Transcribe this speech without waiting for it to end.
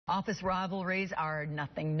Office rivalries are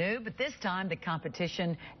nothing new, but this time the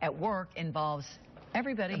competition at work involves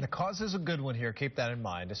everybody. And the cause is a good one here. Keep that in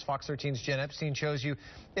mind. As Fox 13's Jen Epstein shows you,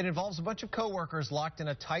 it involves a bunch of coworkers locked in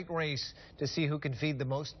a tight race to see who can feed the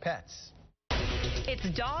most pets. It's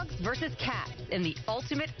dogs versus cats in the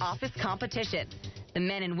ultimate office competition. The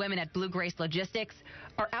men and women at BlueGrace Logistics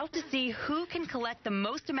are out to see who can collect the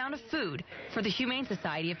most amount of food for the Humane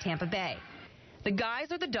Society of Tampa Bay. The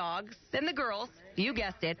guys are the dogs, and the girls, you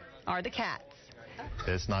guessed it, are the cats.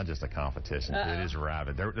 It's not just a competition. It is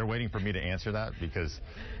rabid. They're waiting for me to answer that because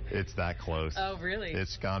it's that close. Oh, really?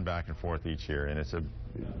 It's gone back and forth each year, and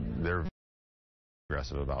they're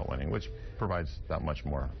aggressive about winning, which provides that much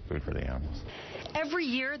more food for the animals. Every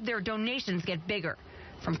year, their donations get bigger,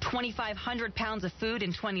 from 2,500 pounds of food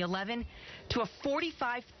in 2011 to a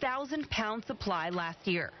 45,000-pound supply last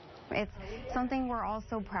year. It's something we're all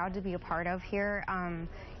so proud to be a part of here.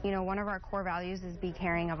 You know, one of our core values is be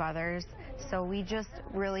caring of others. So we just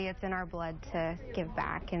really, it's in our blood to give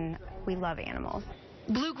back, and we love animals.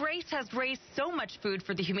 BlueGrace has raised so much food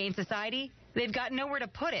for the Humane Society, they've got nowhere to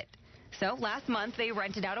put it. So last month, they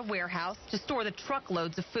rented out a warehouse to store the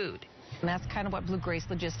truckloads of food. And that's kind of what BlueGrace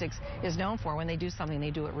Logistics is known for. When they do something,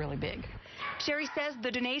 they do it really big. Sherry says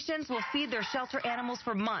the donations will feed their shelter animals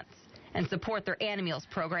for months and support their Animals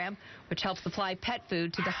program, which helps supply pet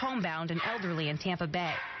food to the homebound and elderly in Tampa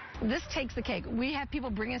Bay. This takes the cake. We have people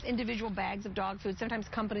bring us individual bags of dog food. Sometimes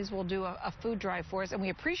companies will do a food drive for us, and we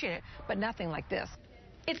appreciate it, but nothing like this.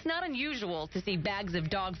 It's not unusual to see bags of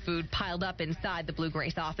dog food piled up inside the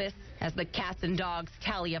BlueGrace office as the cats and dogs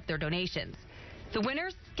tally up their donations. The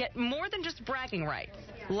winners get more than just bragging rights.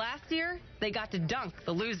 Last year, they got to dunk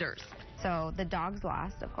the losers. So the dogs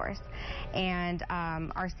lost, of course, and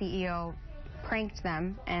our CEO pranked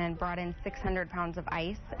them and brought in 600 pounds of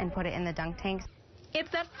ice and put it in the dunk tanks.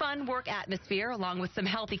 It's that fun work atmosphere, along with some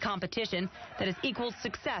healthy competition, that has equaled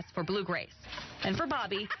success for BlueGrace. And for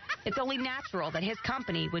Bobby, it's only natural that his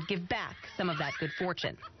company would give back some of that good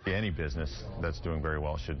fortune. Any business that's doing very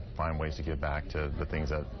well should find ways to give back to the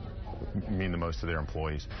things that mean the most to their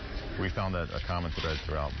employees. We found that a common thread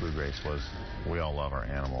throughout BlueGrace was we all love our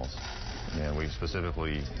animals. And we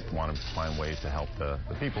specifically want to find ways to help the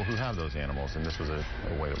people who have those animals, and this was a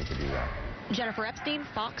way that we could do that. Jennifer Epstein,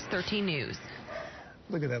 Fox 13 News.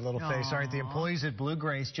 Look at that little face. All right, the employees at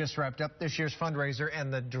BlueGrace just wrapped up this year's fundraiser,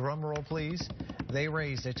 and the drum roll, please. They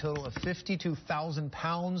raised a total of 52,000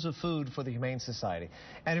 pounds of food for the Humane Society.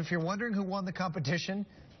 And if you're wondering who won the competition,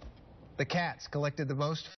 the cats collected the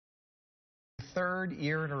most. Third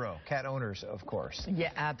year in a row. Cat owners, of course.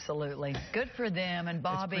 Yeah, absolutely. Good for them and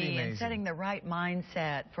Bobby and setting the right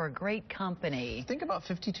mindset for a great company. Think about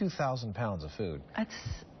 52,000 pounds of food.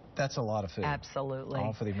 That's a lot of food. Absolutely.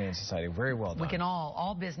 All for the Humane Society. Very well done. We can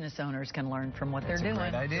all business owners can learn from what they're doing. It's a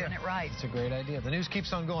great idea. Doing it right. It's a great idea. The news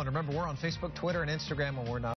keeps on going. Remember, we're on Facebook, Twitter, and Instagram, and we're not.